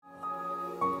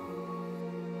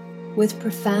With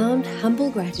profound, humble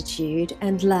gratitude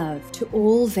and love to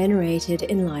all venerated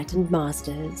enlightened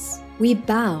masters, we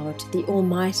bow to the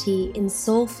Almighty in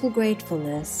soulful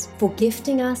gratefulness for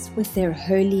gifting us with their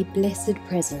holy, blessed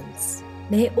presence.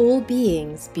 May all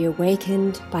beings be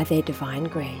awakened by their divine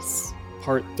grace.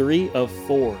 Part 3 of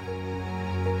 4.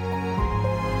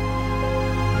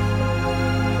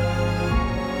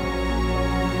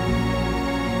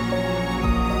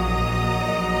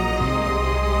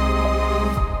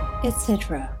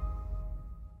 Etc.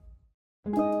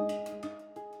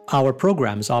 Our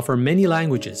programs offer many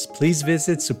languages. Please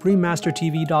visit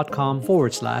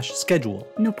suprememastertv.com/schedule.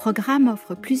 Nos programmes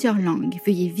offrent plusieurs langues.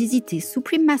 Veuillez visiter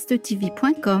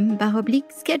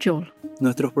suprememastertv.com/schedule.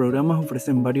 Nuestros programas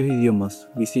ofrecen varios idiomas.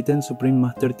 Visiten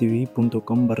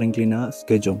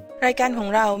suprememastertv.com/schedule. รายการของ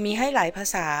เรามีให้หลายภา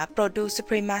ษาโปรดดู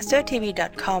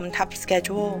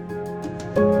suprememastertv.com/schedule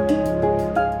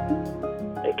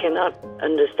I cannot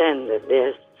understand that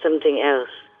there's something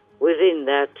else within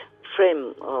that frame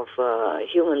of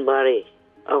human body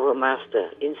of a master.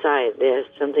 Inside there's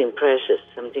something precious,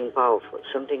 something powerful,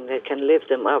 something that can lift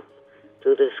them up to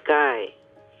the sky,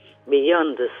 beyond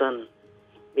the sun,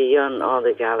 beyond all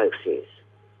the galaxies,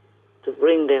 to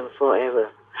bring them forever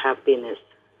happiness,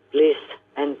 bliss,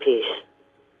 and peace.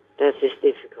 That is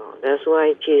difficult. That's why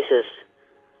Jesus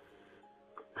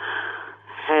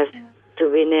has to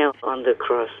be nailed on the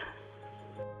cross.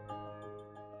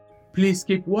 Please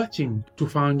keep watching to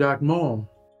find out more.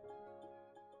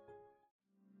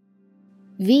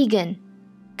 Vegan,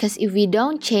 because if we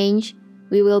don't change,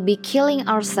 we will be killing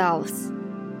ourselves.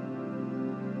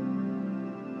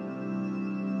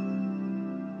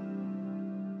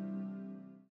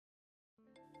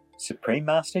 Supreme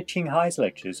Master Ching Hai's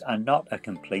lectures are not a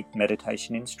complete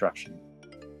meditation instruction.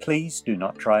 Please do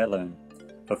not try alone.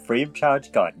 For free of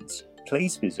charge guidance,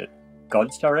 please visit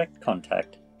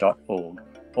godsdirectcontact.org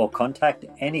or contact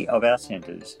any of our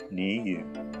centres near you.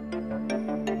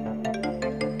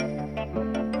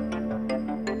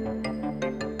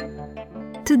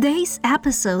 Today's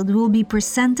episode will be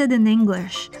presented in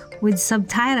English with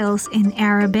subtitles in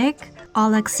Arabic,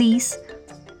 Aulacese,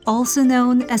 also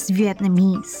known as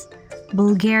Vietnamese,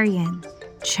 Bulgarian,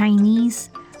 Chinese,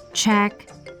 Czech,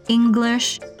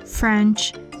 English,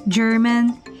 French,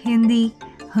 German, Hindi,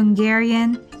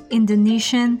 Hungarian,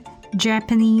 Indonesian,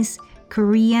 Japanese,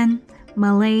 Korean,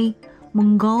 Malay,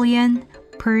 Mongolian,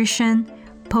 Persian,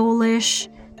 Polish,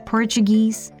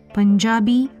 Portuguese,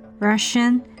 Punjabi,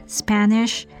 Russian,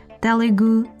 Spanish,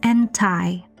 Telugu, and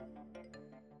Thai.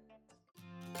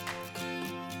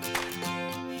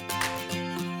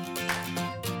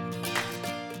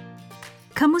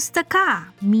 Kamusta ka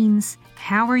means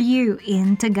how are you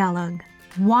in Tagalog,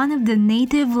 one of the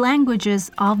native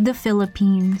languages of the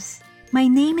Philippines. My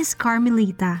name is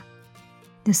Carmelita.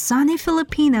 The Sunny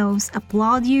Filipinos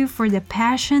applaud you for the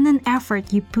passion and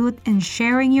effort you put in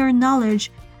sharing your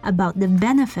knowledge about the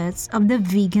benefits of the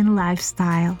vegan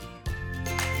lifestyle.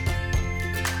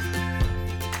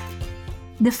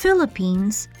 The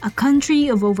Philippines, a country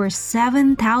of over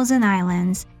 7,000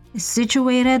 islands, is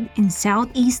situated in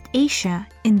Southeast Asia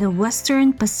in the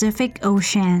Western Pacific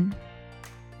Ocean.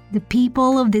 The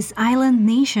people of this island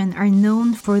nation are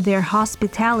known for their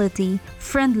hospitality,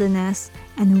 friendliness,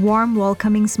 and warm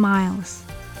welcoming smiles.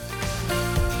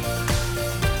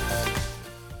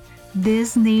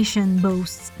 This nation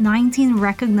boasts 19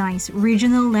 recognized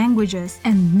regional languages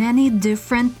and many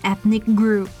different ethnic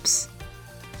groups.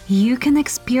 You can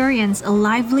experience a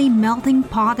lively melting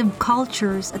pot of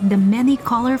cultures at the many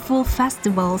colorful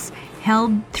festivals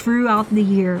held throughout the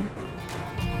year.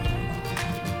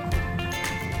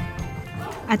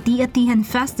 Ati-Atihan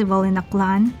Festival in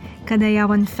Aklan,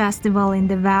 Kadayawan Festival in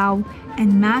Davao,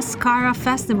 and Mascara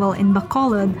Festival in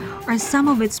Bacolod are some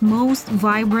of its most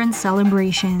vibrant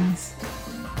celebrations.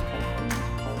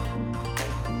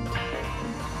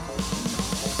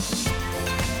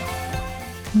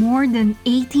 More than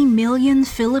 80 million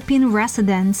Philippine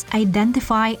residents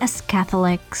identify as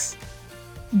Catholics.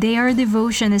 Their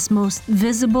devotion is most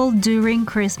visible during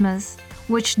Christmas,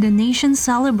 which the nation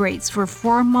celebrates for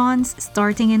 4 months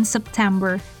starting in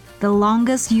September, the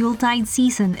longest Yuletide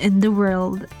season in the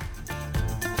world.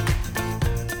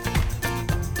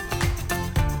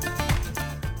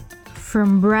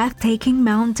 From breathtaking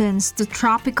mountains to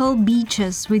tropical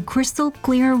beaches with crystal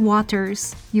clear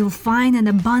waters, you'll find an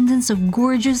abundance of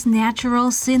gorgeous natural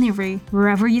scenery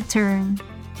wherever you turn.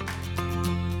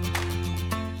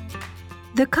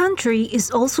 The country is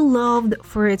also loved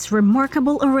for its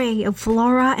remarkable array of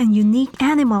flora and unique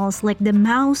animals like the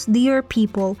mouse deer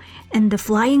people and the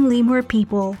flying lemur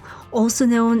people, also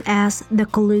known as the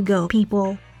Colugo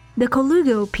people. The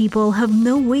Colugo people have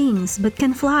no wings but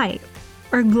can fly,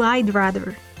 or glide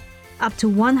rather, up to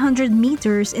 100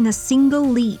 meters in a single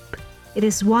leap. It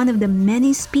is one of the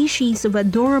many species of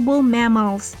adorable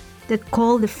mammals that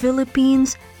call the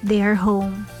Philippines their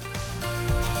home.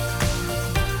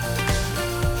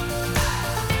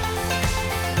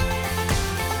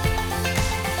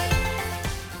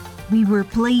 We were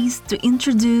pleased to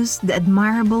introduce the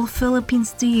admirable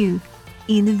Philippines to you,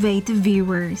 innovative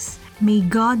viewers. May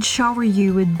God shower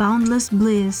you with boundless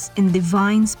bliss and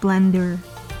divine splendor.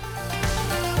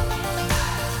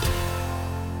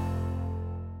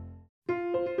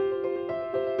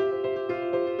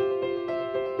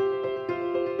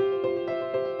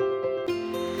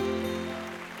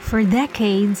 For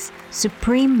decades,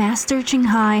 Supreme Master Ching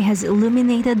Hai has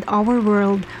illuminated our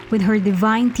world with her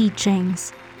divine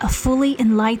teachings. A fully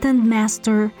enlightened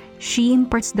master, she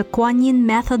imparts the Kuan Yin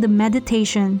method of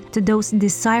meditation to those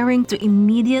desiring to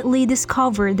immediately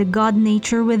discover the God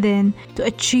nature within to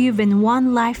achieve in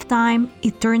one lifetime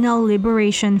eternal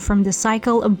liberation from the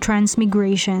cycle of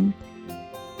transmigration.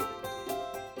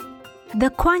 The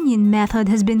Kuan Yin method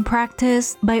has been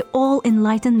practiced by all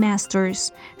enlightened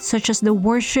masters, such as the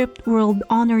worshipped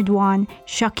world-honored one,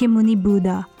 Shakyamuni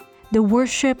Buddha, the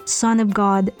worshipped Son of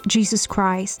God, Jesus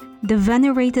Christ, the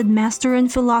venerated master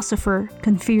and philosopher,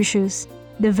 Confucius,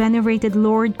 the venerated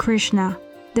Lord Krishna,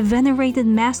 the venerated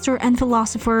master and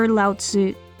philosopher, Lao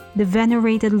Tzu, the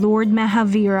venerated Lord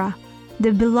Mahavira,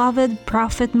 the beloved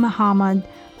Prophet Muhammad,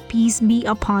 peace be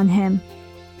upon him,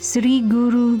 Sri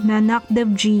Guru Nanak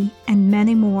Dev Ji, and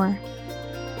many more.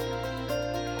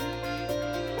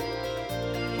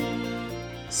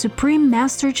 Supreme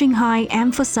Master Ching Hai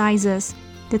emphasizes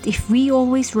that if we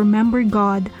always remember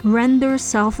God, render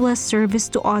selfless service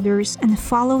to others, and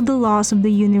follow the laws of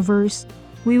the universe,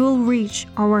 we will reach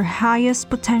our highest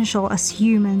potential as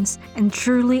humans and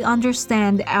truly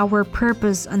understand our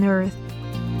purpose on earth.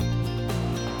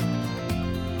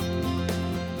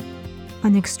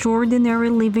 An extraordinary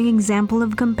living example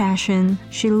of compassion,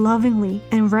 she lovingly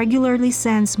and regularly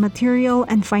sends material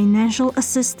and financial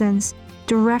assistance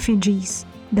to refugees,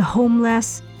 the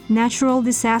homeless, natural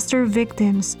disaster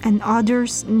victims, and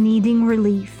others needing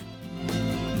relief.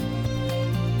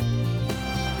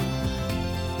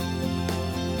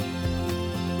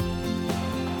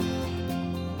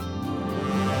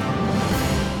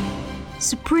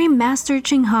 Supreme Master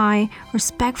Ching Hai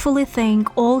respectfully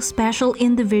thank all special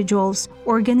individuals,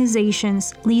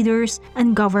 organizations, leaders,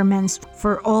 and governments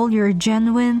for all your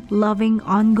genuine, loving,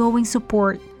 ongoing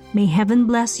support. May heaven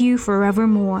bless you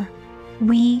forevermore.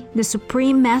 We, the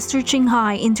Supreme Master Ching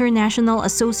Hai International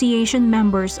Association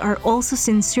members, are also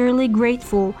sincerely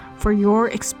grateful for your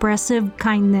expressive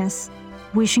kindness.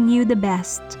 Wishing you the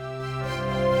best.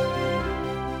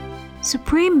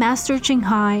 Supreme Master Ching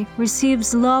Hai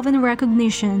receives love and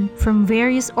recognition from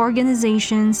various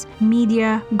organizations,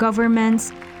 media,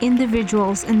 governments,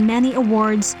 individuals, and many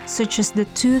awards such as the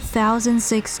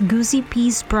 2006 Gusi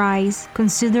Peace Prize,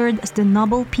 considered as the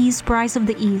Nobel Peace Prize of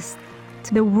the East,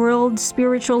 the World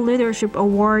Spiritual Leadership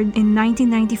Award in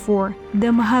 1994, the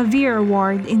Mahavir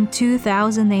Award in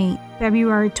 2008,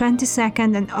 February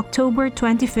 22nd and October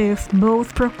 25th,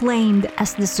 both proclaimed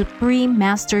as the Supreme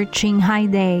Master Ching Hai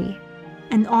Day,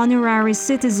 an honorary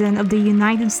citizen of the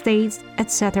United States,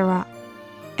 etc.,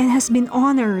 and has been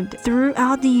honored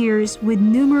throughout the years with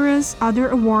numerous other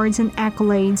awards and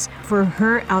accolades for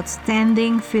her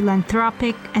outstanding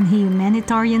philanthropic and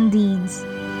humanitarian deeds.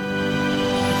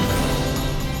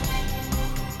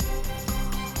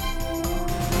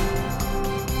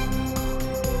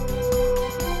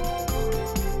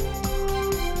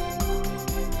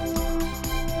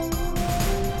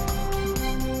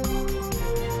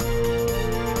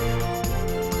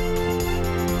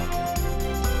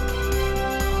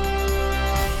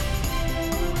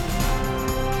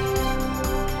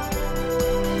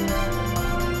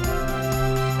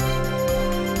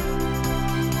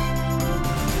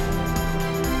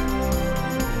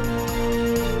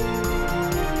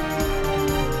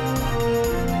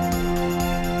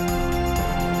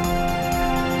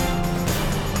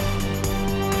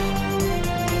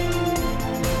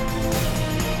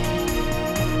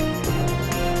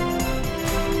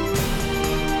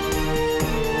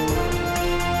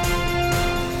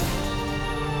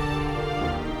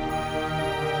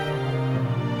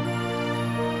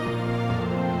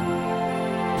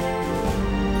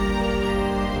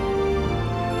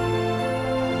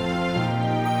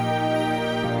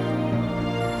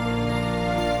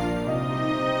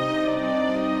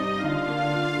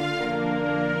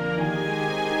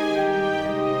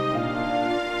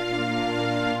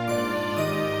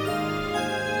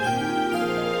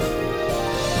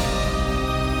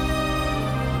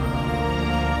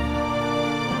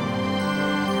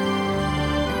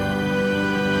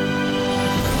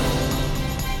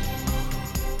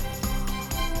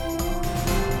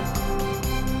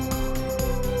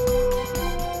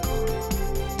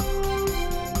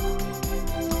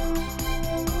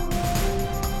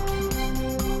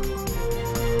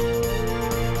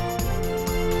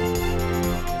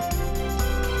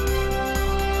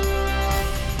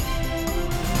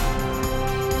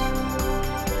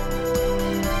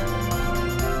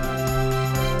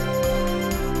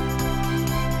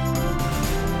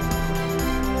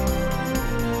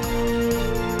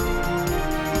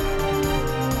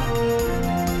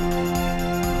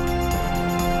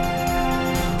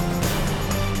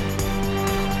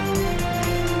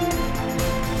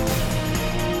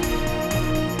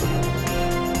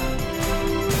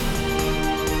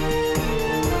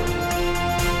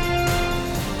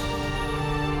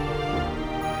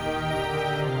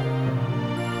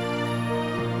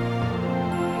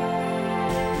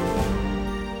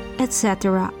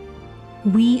 etc.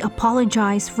 We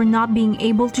apologize for not being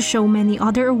able to show many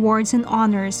other awards and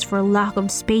honors for lack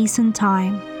of space and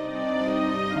time.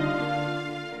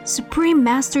 Supreme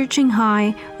Master Ching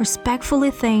Hai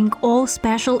respectfully thank all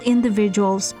special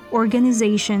individuals,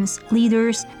 organizations,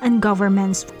 leaders, and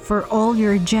governments for all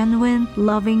your genuine,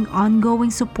 loving,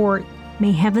 ongoing support.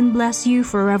 May heaven bless you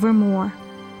forevermore.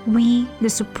 We, the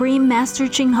Supreme Master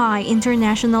Ching Hai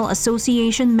International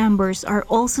Association members, are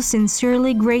also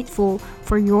sincerely grateful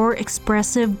for your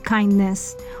expressive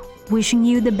kindness. Wishing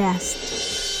you the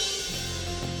best.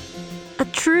 A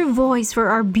true voice for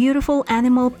our beautiful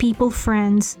animal people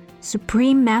friends,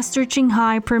 Supreme Master Ching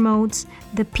Hai promotes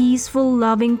the peaceful,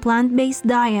 loving plant-based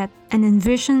diet and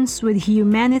envisions with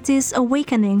humanity's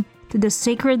awakening to the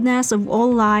sacredness of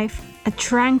all life, a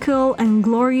tranquil and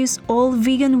glorious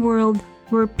all-vegan world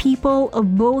where people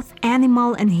of both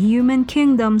animal and human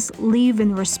kingdoms live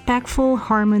in respectful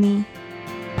harmony.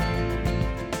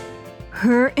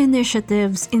 Her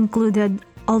initiatives included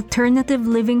alternative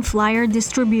living flyer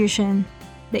distribution,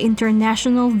 the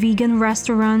international vegan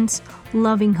restaurants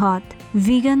Loving Hut,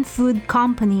 vegan food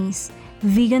companies,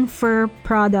 vegan fur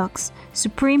products,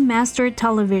 Supreme Master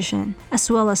Television, as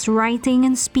well as writing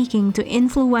and speaking to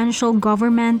influential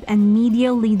government and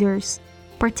media leaders,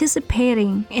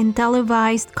 participating in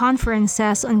televised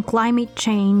conferences on climate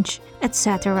change,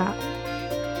 etc.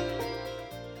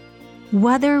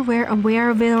 Whether we're aware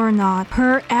of it or not,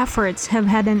 her efforts have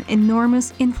had an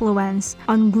enormous influence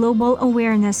on global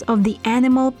awareness of the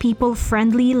animal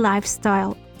people-friendly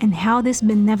lifestyle and how this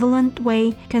benevolent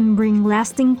way can bring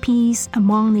lasting peace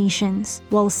among nations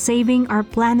while saving our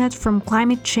planet from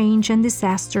climate change and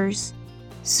disasters.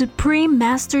 Supreme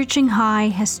Master Ching Hai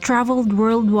has traveled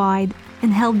worldwide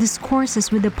and held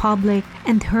discourses with the public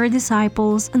and her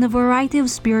disciples on a variety of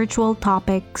spiritual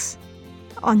topics.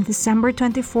 On December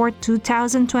 24,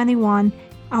 2021,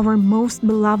 our most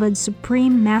beloved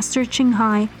Supreme Master Ching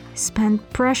Hai spent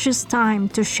precious time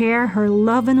to share her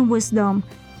love and wisdom,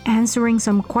 answering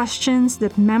some questions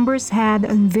that members had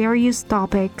on various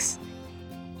topics.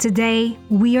 Today,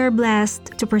 we are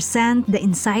blessed to present the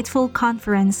insightful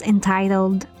conference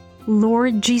entitled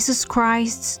Lord Jesus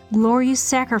Christ's Glorious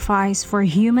Sacrifice for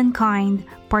Humankind,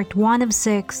 Part 1 of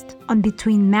 6 on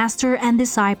Between Master and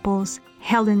Disciples,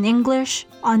 held in English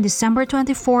on December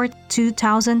 24,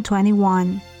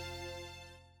 2021.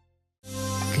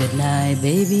 Good night,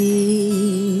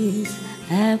 babies.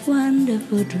 Have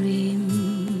wonderful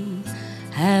dreams.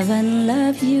 Heaven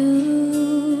love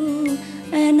you,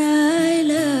 and I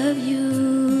love you.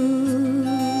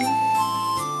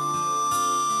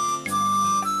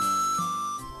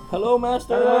 Hello,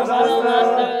 Master. Hello,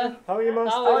 Master. How are you,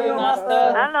 Master? How are you,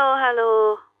 Master?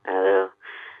 Hello.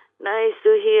 Nice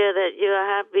to hear that you are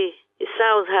happy. It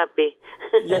sounds happy.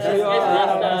 Yes, we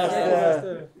are,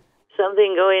 Master.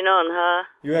 Something going on, huh?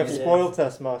 You have spoiled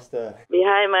us, Master.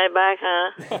 Behind my back,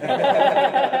 huh?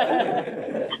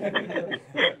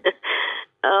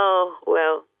 Oh,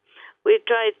 well, we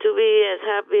try to be as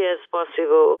happy as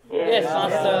possible. Yes,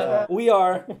 Master. We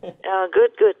are.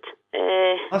 Good.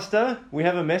 Master, we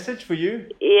have a message for you.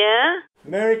 Yeah?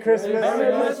 Merry Christmas.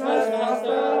 Merry Christmas,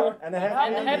 Master. And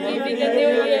Happy Vegan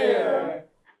New Year.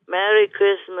 Merry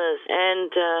Christmas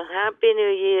and Happy New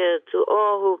Year to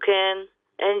all who can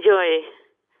enjoy.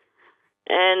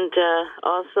 And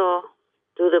also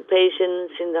to the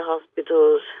patients in the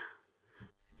hospitals,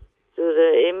 to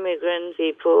the immigrant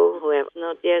people who have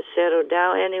not yet settled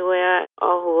down anywhere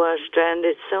or who are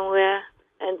stranded somewhere,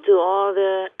 and to all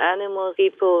the animal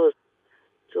people,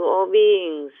 to all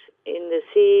beings in the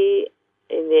sea,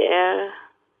 in the air,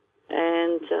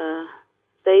 and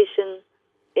stationed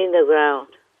in the ground.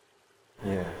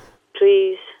 Yes.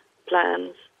 Trees,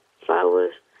 plants,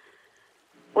 flowers.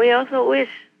 We also wish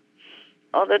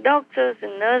all the doctors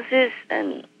and nurses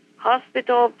and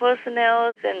hospital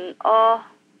personnel and all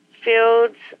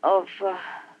fields of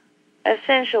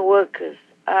essential workers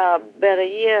a better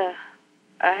year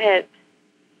ahead,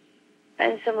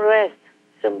 and some rest,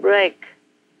 some break,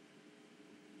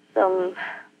 some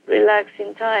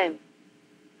relaxing time.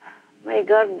 May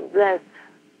God bless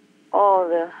all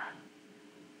the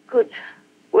good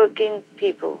working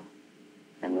people,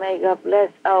 and may God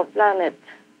bless our planet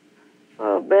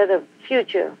for a better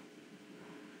future,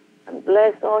 and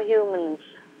bless all humans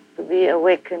to be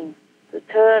awakened, to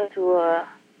turn to a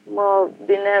more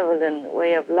benevolent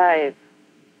way of life,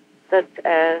 such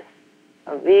as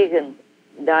a vegan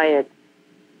diet.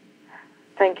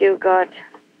 Thank you, God,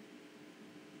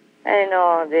 and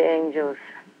all the angels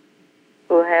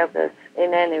who help us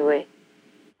in any way.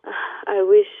 I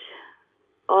wish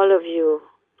all of you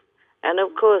And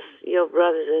of course, your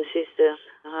brothers and sisters,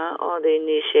 all the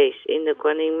initiates in the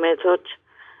Kuan Yin method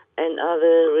and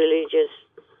other religious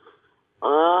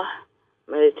or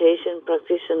meditation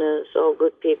practitioners or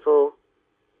good people,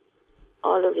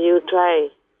 all of you try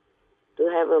to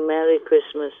have a Merry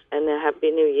Christmas and a Happy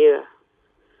New Year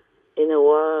in a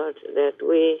world that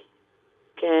we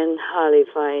can hardly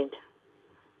find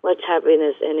much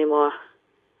happiness anymore.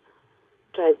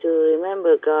 Try to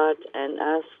remember God and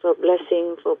ask for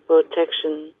blessing, for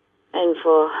protection, and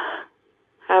for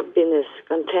happiness,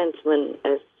 contentment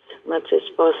as much as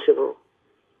possible.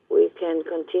 We can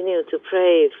continue to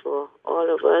pray for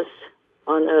all of us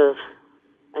on Earth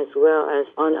as well as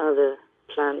on other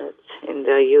planets in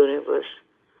the universe.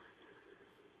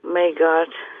 May God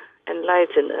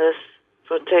enlighten us,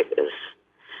 protect us,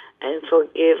 and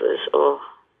forgive us all.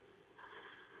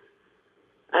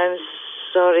 I'm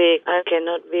sorry I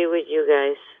cannot be with you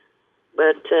guys,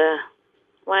 but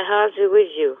my heart is with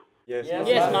you. Yes,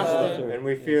 Yes, Master. And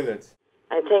we feel it.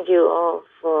 I thank you all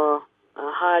for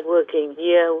a hard-working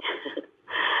year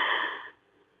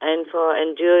and for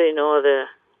enduring all the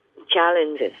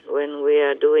challenges when we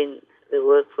are doing the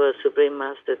work for Supreme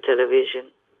Master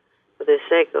Television for the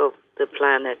sake of the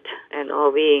planet and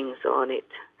all beings on it,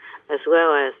 as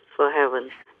well as for heaven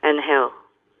and hell.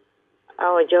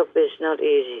 Our job is not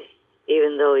easy,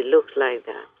 even though it looks like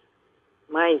that.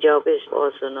 My job is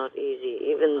also not easy,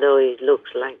 even though it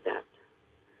looks like that.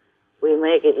 We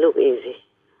make it look easy,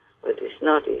 but it's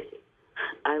not easy.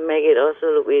 I make it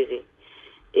also look easy,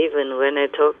 even when I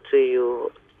talk to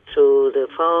you through the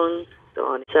phone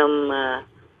on some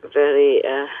very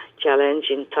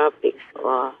challenging topics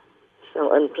or some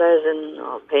unpleasant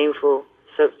or painful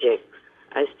subjects.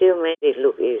 I still make it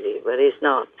look easy, but it's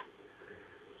not.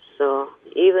 So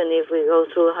even if we go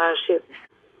through hardship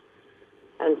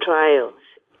and trials,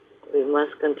 we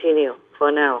must continue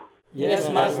for now. Yes,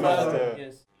 Master.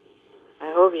 Yes.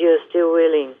 I hope you're still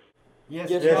willing. Yes,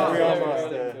 we are,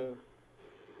 Master.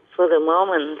 For the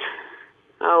moment,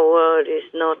 our world is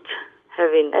not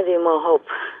having any more hope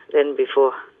than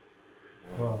before.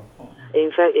 Wow.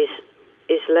 In fact,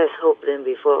 it's less hope than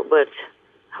before, but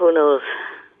who knows?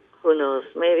 Who knows?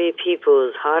 Maybe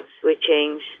people's hearts will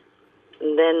change.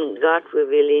 And then God will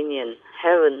be lenient,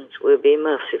 heavens will be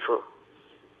merciful,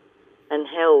 and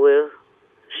hell will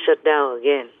shut down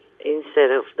again instead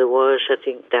of the world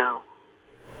shutting down.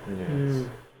 Yes.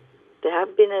 The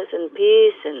happiness and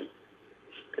peace and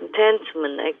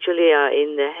contentment actually are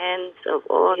in the hands of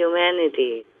all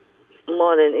humanity,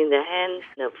 more than in the hands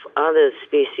of other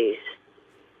species.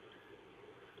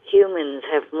 Humans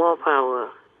have more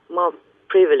power, more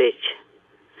privilege,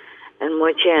 and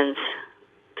more chance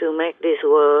to make this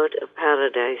world a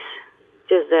paradise.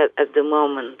 Just that at the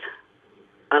moment,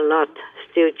 a lot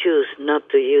still choose not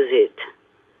to use it,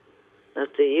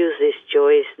 not to use this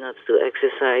choice, not to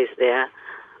exercise their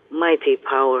mighty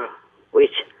power,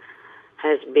 which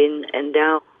has been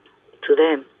endowed to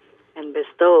them and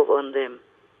bestowed on them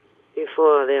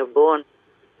before they are born,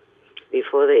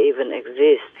 before they even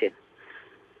exist.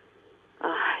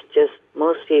 Just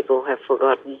most people have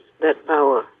forgotten that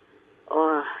power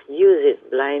or use it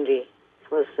blindly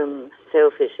for some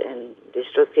selfish and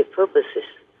destructive purposes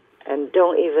and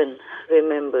don't even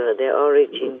remember their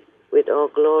origin with all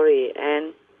glory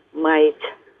and might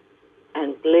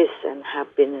and bliss and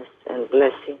happiness and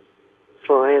blessing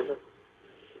forever.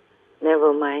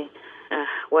 Never mind.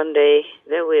 One day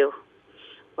they will.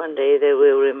 One day they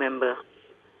will remember.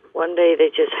 One day they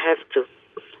just have to.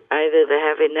 Either they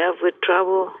have enough with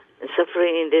trouble and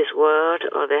suffering in this world,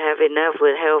 or they have enough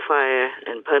with hellfire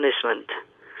and punishment.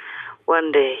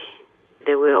 One day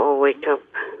they will all wake up.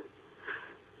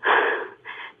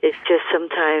 It's just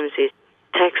sometimes it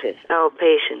taxes our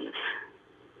patience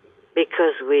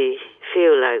because we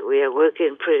feel like we are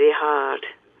working pretty hard,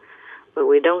 but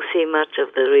we don't see much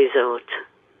of the result.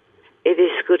 It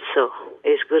is good so.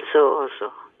 It's good so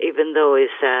also. Even though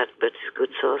it's sad, but it's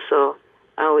good so. So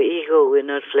our ego will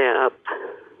not flare up,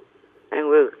 and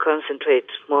we'll concentrate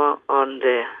more on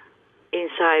the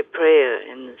inside prayer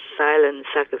and silent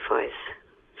sacrifice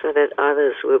so that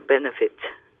others will benefit.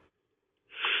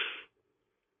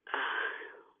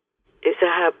 It's a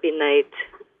happy night,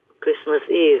 Christmas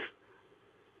Eve,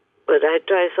 but I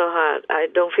try so hard. I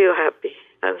don't feel happy.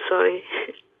 I'm sorry.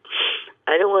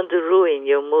 I don't want to ruin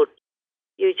your mood.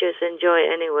 You just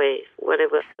enjoy anyway.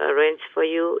 Whatever arranged for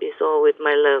you is all with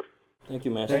my love. Thank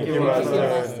you, Master. Thank you,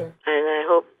 Master. And I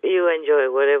hope you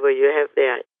enjoy whatever you have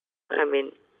there. I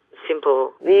mean,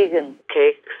 simple vegan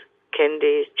cakes,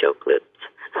 candies, chocolates.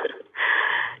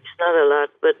 It's not a lot,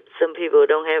 but some people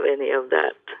don't have any of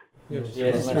that.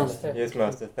 Yes, Master. Yes,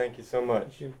 Master. Thank you so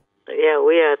much. Yeah,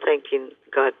 we are thanking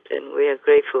God and we are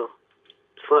grateful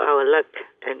for our luck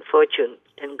and fortune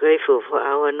and grateful for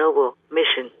our noble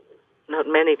mission. Not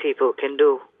many people can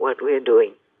do what we're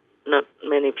doing. Not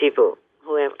many people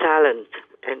who have talent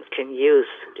and can use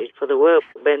it for the world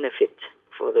benefit,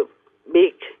 for the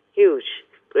big, huge,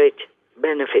 great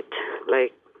benefit,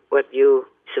 like what you,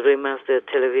 Supreme Master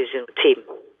Television team,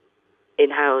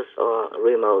 in-house or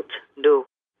remote, do.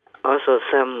 Also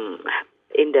some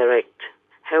indirect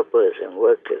helpers and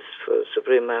workers for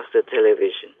Supreme Master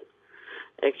Television.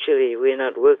 Actually, we're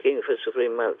not working for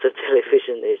Supreme Master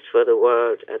Television, it's for the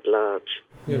world at large.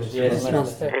 Yes,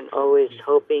 Master. And always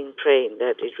hoping, praying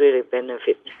that it really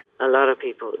benefits a lot of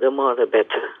people. The more, the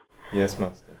better. Yes,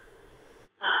 Master.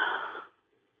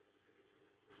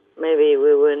 Maybe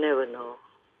we will never know,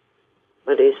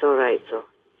 but it's all right. So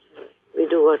we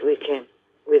do what we can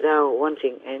without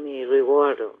wanting any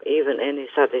reward or even any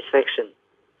satisfaction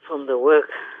from the work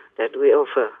that we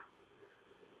offer,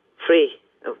 free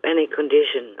of any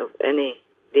condition, of any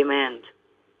demand,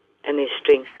 any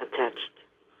string attached.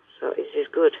 So it is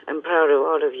good. I'm proud of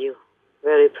all of you,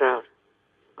 very proud.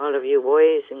 All of you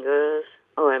boys and girls.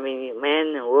 Oh, I mean,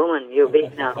 men and women, you're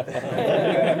big now.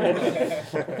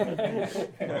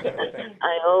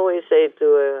 I always say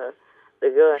to the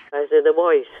girls, I say the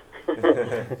boys.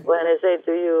 When I say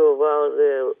to you about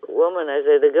the woman, I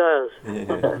say the girls.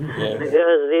 The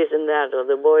girls this and that, or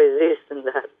the boys this and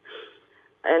that.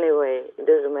 Anyway, it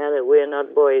doesn't matter. We're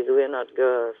not boys, we're not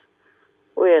girls.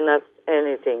 We are not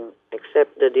anything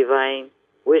except the divine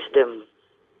wisdom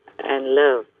and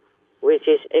love, which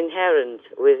is inherent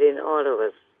within all of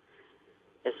us,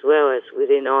 as well as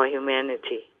within all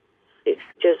humanity. It's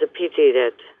just a pity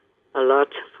that a lot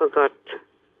forgot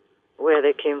where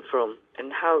they came from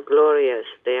and how glorious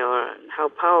they are and how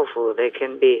powerful they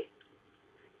can be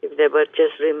if they but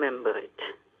just remember it.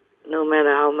 No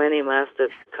matter how many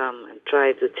masters come and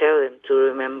try to tell them to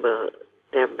remember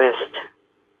their best,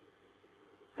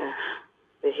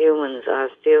 the humans are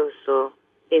still so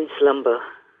in slumber.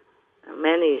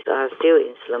 Many are still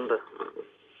in slumber.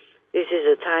 This is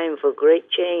a time for great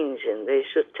change, and they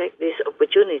should take this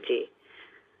opportunity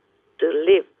to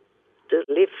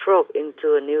leapfrog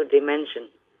into a new dimension,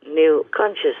 new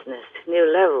consciousness,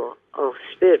 new level of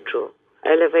spiritual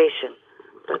elevation.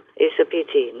 But it's a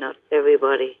pity not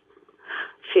everybody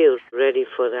feels ready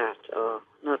for that, or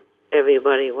not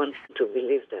everybody wants to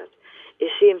believe that. It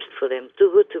seems for them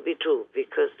too good to be true,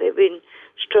 because they've been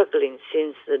struggling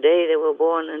since the day they were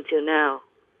born until now.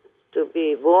 To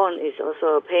be born is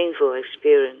also a painful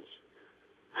experience.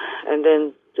 And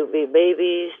then to be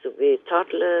babies, to be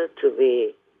toddler, to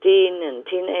be teen and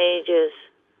teenagers,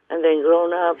 and then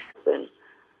grown up, and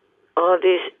all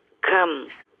this come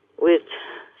with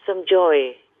some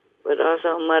joy, but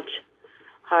also much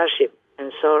hardship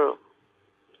and sorrow.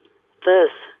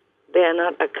 Thus, they are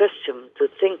not accustomed to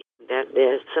think that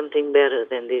there's something better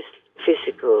than this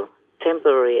physical,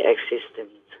 temporary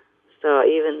existence. So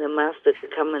even the masters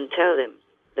come and tell them,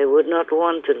 they would not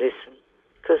want to listen,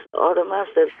 because all the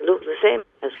masters look the same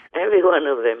as every one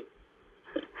of them.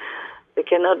 They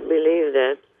cannot believe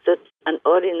that such an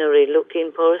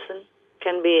ordinary-looking person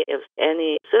can be of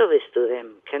any service to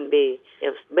them, can be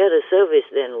of better service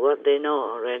than what they know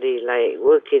already, like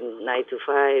working 9 to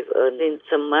 5, earning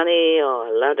some money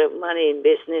or a lot of money in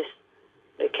business.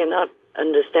 They cannot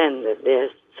understand that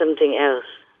there's something else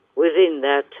within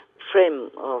that frame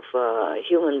of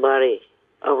human body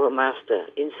of a master.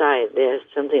 Inside there's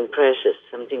something precious,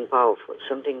 something powerful,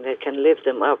 something that can lift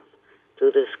them up to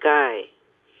the sky,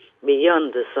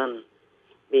 beyond the sun,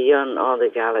 beyond all the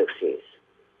galaxies,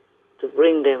 to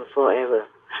bring them forever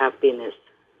happiness,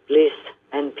 bliss,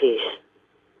 and peace.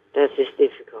 That is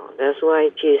difficult. That's why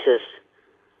Jesus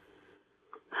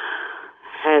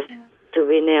has to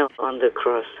be nailed on the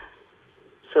cross.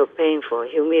 So painful,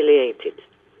 humiliated,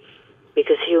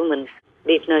 because humans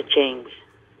did not change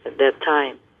at that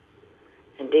time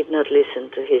and did not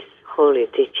listen to his holy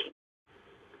teaching.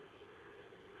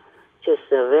 Just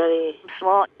a very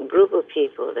small group of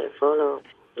people that follow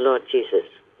Lord Jesus,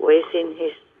 wasting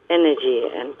his energy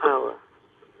and power.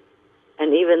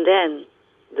 And even then,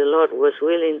 the Lord was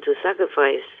willing to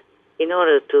sacrifice in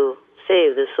order to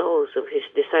save the souls of his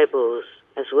disciples,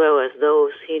 as well as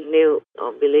those he knew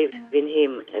or believed in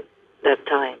him at that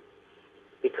time.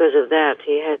 Because of that,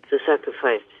 he had to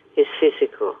sacrifice his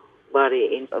physical body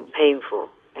in a painful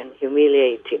and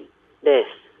humiliating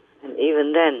death. And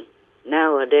even then,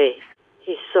 nowadays,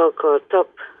 his so-called top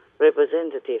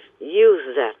representative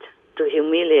used that to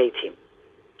humiliate him.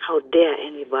 How dare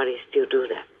anybody still do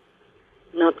that?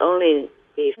 Not only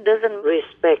he doesn't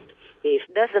respect, he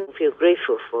doesn't feel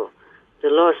grateful for the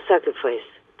Lord's sacrifice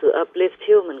to uplift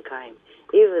humankind,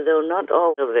 even though not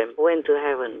all of them went to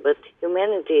heaven, but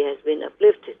humanity has been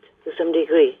uplifted to some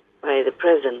degree by the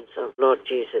presence of Lord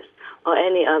Jesus or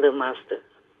any other master.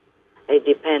 It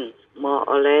depends, more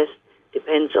or less,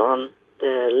 depends on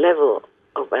the level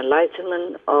of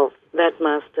enlightenment of that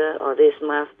master or this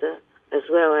master, as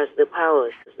well as the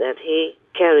powers that he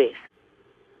carries.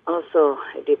 Also,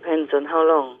 it depends on how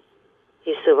long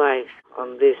he survives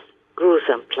on this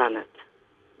gruesome planet.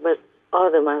 But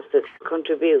all the masters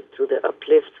contribute to the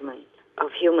upliftment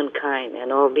of humankind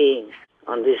and all beings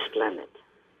on this planet.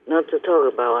 Not to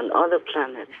talk about on other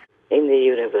planets in the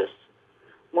universe.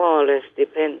 More or less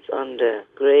depends on the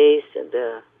grace and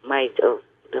the might of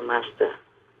the master.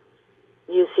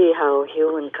 You see how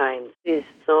humankind is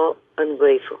so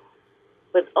ungrateful.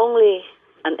 But only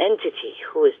an entity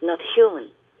who is not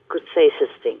human could say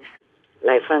such things,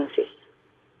 like Francis.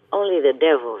 Only the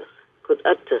devils could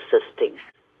utter such things.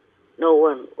 No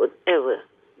one would ever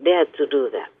dare to do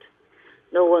that.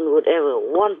 No one would ever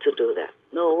want to do that.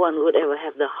 No one would ever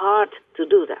have the heart to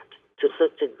do that to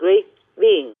such a great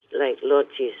being like Lord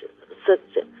Jesus,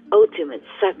 such an ultimate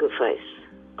sacrifice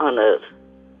on earth.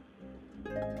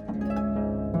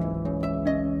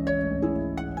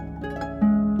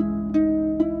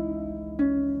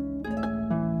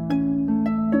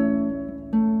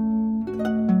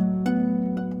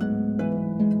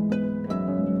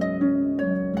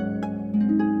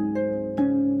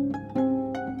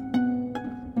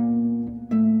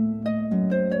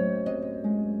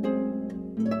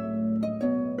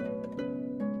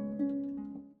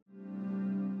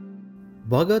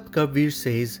 Bhagat Kabir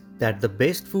says that the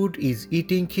best food is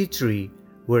eating khichdi,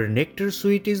 where nectar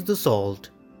sweet is the salt.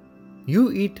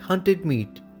 You eat hunted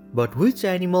meat, but which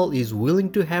animal is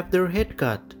willing to have their head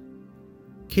cut?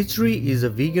 Khichdi is a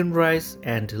vegan rice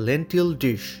and lentil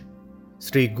dish.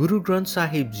 Sri Guru Granth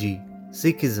Sahib Ji,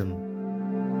 Sikhism.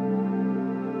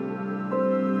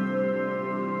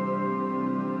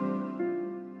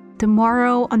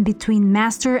 Tomorrow on Between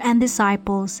Master and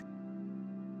Disciples.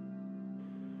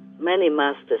 Many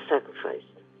masters sacrificed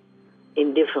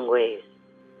in different ways,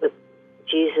 but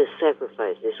Jesus'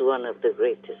 sacrifice is one of the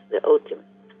greatest, the ultimate.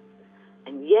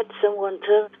 And yet someone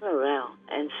turned around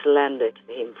and slandered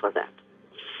him for that,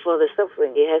 for the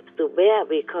suffering he has to bear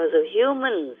because of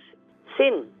humans'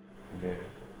 sin. Yeah.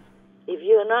 If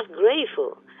you are not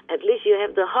grateful, at least you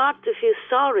have the heart to feel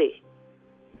sorry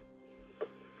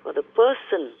for the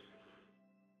person.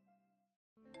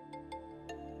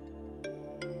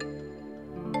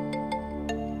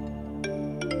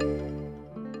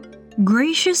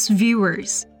 Gracious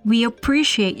viewers, we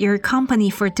appreciate your company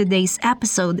for today's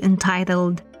episode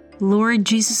entitled Lord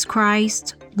Jesus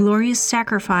Christ, Glorious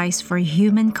Sacrifice for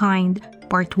Humankind,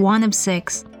 Part 1 of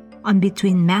 6, on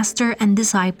Between Master and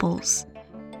Disciples.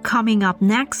 Coming up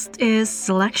next is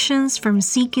selections from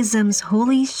Sikhism's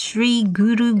Holy Sri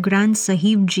Guru Granth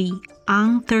Sahib Ji,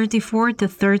 Ang 34 to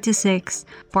 36,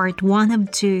 Part 1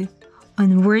 of 2,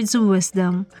 on Words of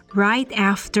Wisdom, right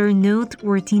after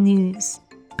Noteworthy News.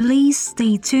 Please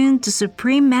stay tuned to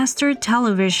Supreme Master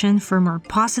Television for more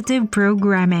positive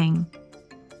programming.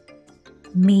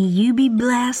 May you be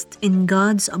blessed in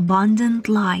God's abundant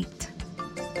light.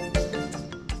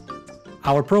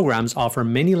 Our programs offer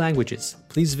many languages.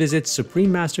 Please visit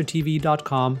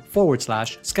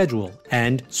suprememastertv.com/schedule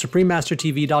and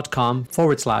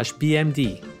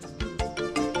suprememastertv.com/BMD.